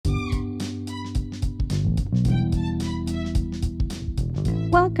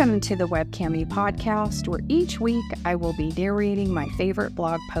Welcome to the Cami podcast, where each week I will be narrating my favorite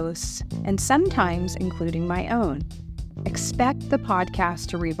blog posts and sometimes including my own. Expect the podcast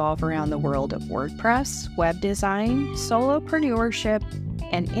to revolve around the world of WordPress, web design, solopreneurship,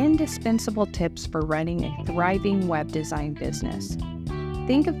 and indispensable tips for running a thriving web design business.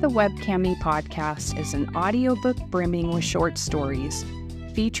 Think of the Cami podcast as an audiobook brimming with short stories,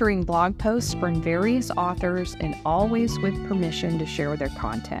 featuring blog posts from various authors and always with permission to share their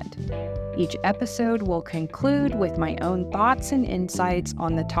content. Each episode will conclude with my own thoughts and insights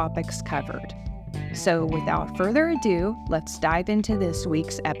on the topics covered. So without further ado, let's dive into this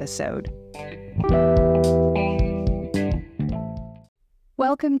week's episode.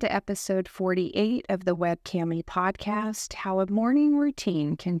 Welcome to episode 48 of the Cami podcast, How a Morning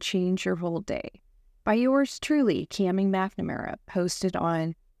Routine Can Change Your Whole Day, by yours truly, Cami MacNamara, posted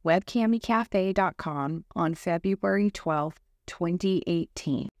on webcamicafe.com on February 12,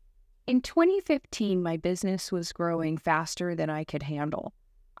 2018. In 2015, my business was growing faster than I could handle.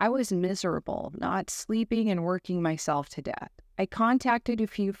 I was miserable, not sleeping and working myself to death. I contacted a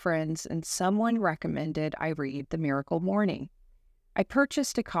few friends and someone recommended I read The Miracle Morning. I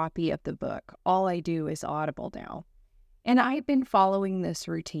purchased a copy of the book, All I Do is Audible now, and I've been following this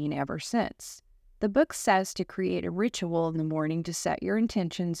routine ever since. The book says to create a ritual in the morning to set your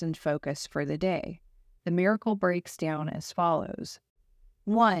intentions and focus for the day. The miracle breaks down as follows.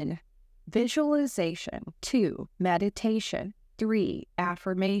 1. Visualization. 2. Meditation. 3.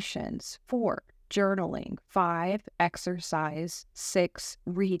 Affirmations. 4. Journaling. 5. Exercise. 6.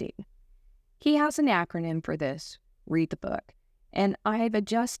 Reading. He has an acronym for this. Read the book. And I've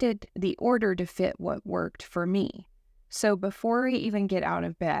adjusted the order to fit what worked for me. So before I even get out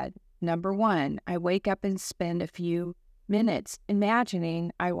of bed, number 1, I wake up and spend a few minutes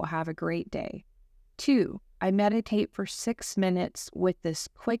imagining I will have a great day. 2, I meditate for 6 minutes with this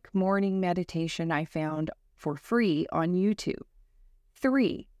quick morning meditation I found for free on YouTube.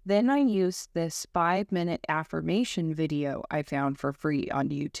 3, then I use this 5-minute affirmation video I found for free on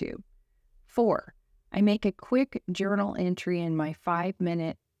YouTube. 4, I make a quick journal entry in my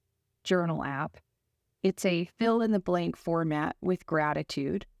 5-minute journal app. It's a fill-in-the-blank format with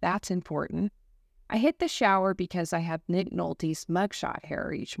gratitude. That's important. I hit the shower because I have Nick Nolte's mugshot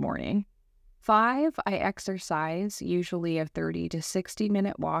hair each morning. 5, I exercise, usually a 30 to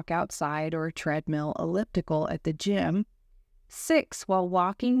 60-minute walk outside or a treadmill elliptical at the gym. 6, while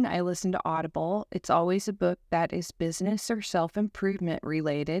walking, I listen to Audible. It's always a book that is business or self-improvement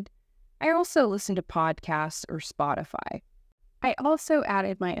related. I also listen to podcasts or Spotify. I also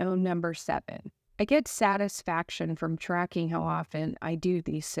added my own number 7. I get satisfaction from tracking how often I do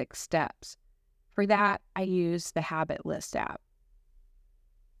these 6 steps. For that, I use the Habit List app.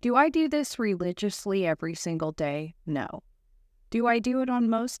 Do I do this religiously every single day? No. Do I do it on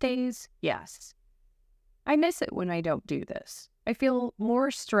most days? Yes. I miss it when I don't do this. I feel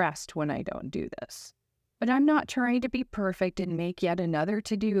more stressed when I don't do this. But I'm not trying to be perfect and make yet another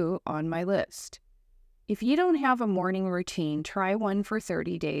to-do on my list. If you don't have a morning routine, try one for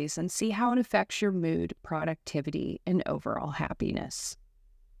 30 days and see how it affects your mood, productivity, and overall happiness.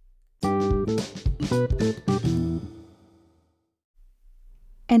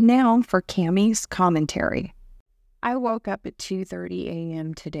 And now for Cami's commentary. I woke up at 2:30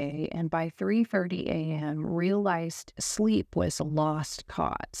 a.m. today, and by 3:30 a.m. realized sleep was a lost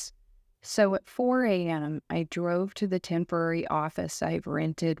cause. So at 4 a.m., I drove to the temporary office I've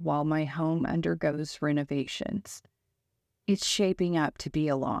rented while my home undergoes renovations. It's shaping up to be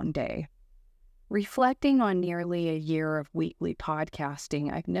a long day. Reflecting on nearly a year of weekly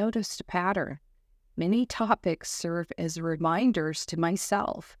podcasting, I've noticed a pattern. Many topics serve as reminders to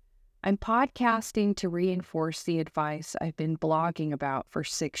myself. I'm podcasting to reinforce the advice I've been blogging about for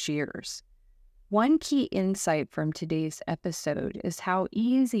 6 years. One key insight from today's episode is how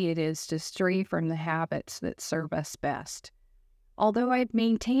easy it is to stray from the habits that serve us best. Although I've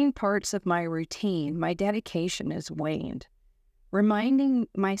maintained parts of my routine, my dedication has waned. Reminding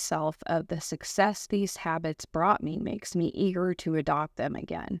myself of the success these habits brought me makes me eager to adopt them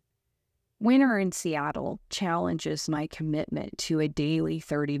again. Winter in Seattle challenges my commitment to a daily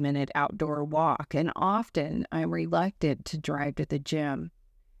 30-minute outdoor walk, and often I'm reluctant to drive to the gym.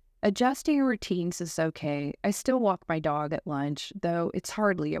 Adjusting routines is okay. I still walk my dog at lunch, though it's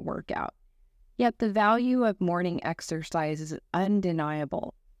hardly a workout. Yet the value of morning exercise is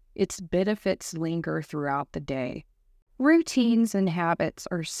undeniable. Its benefits linger throughout the day. Routines and habits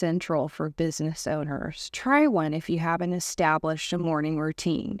are central for business owners. Try one if you haven't established a morning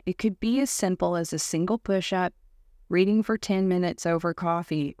routine. It could be as simple as a single push-up, reading for 10 minutes over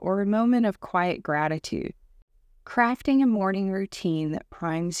coffee, or a moment of quiet gratitude. Crafting a morning routine that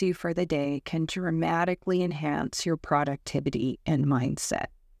primes you for the day can dramatically enhance your productivity and mindset.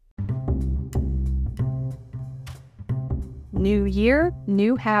 New year,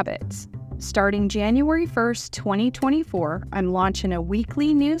 new habits. Starting January 1st, 2024, I'm launching a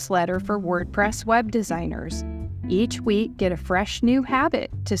weekly newsletter for WordPress web designers. Each week, get a fresh new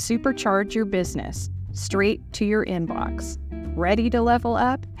habit to supercharge your business, straight to your inbox. Ready to level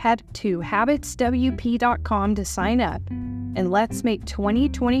up? Head to habitswp.com to sign up, and let's make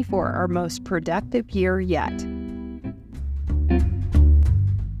 2024 our most productive year yet.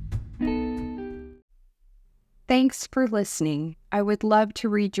 Thanks for listening. I would love to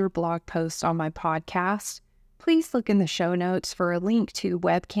read your blog post on my podcast. Please look in the show notes for a link to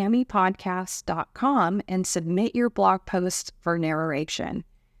webcamipodcast.com and submit your blog post for narration.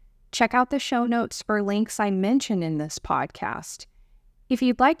 Check out the show notes for links I mention in this podcast. If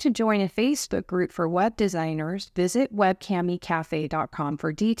you'd like to join a Facebook group for web designers, visit webcamicafe.com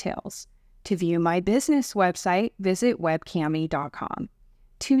for details. To view my business website, visit webcami.com.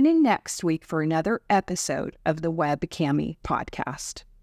 Tune in next week for another episode of the Web Cami Podcast.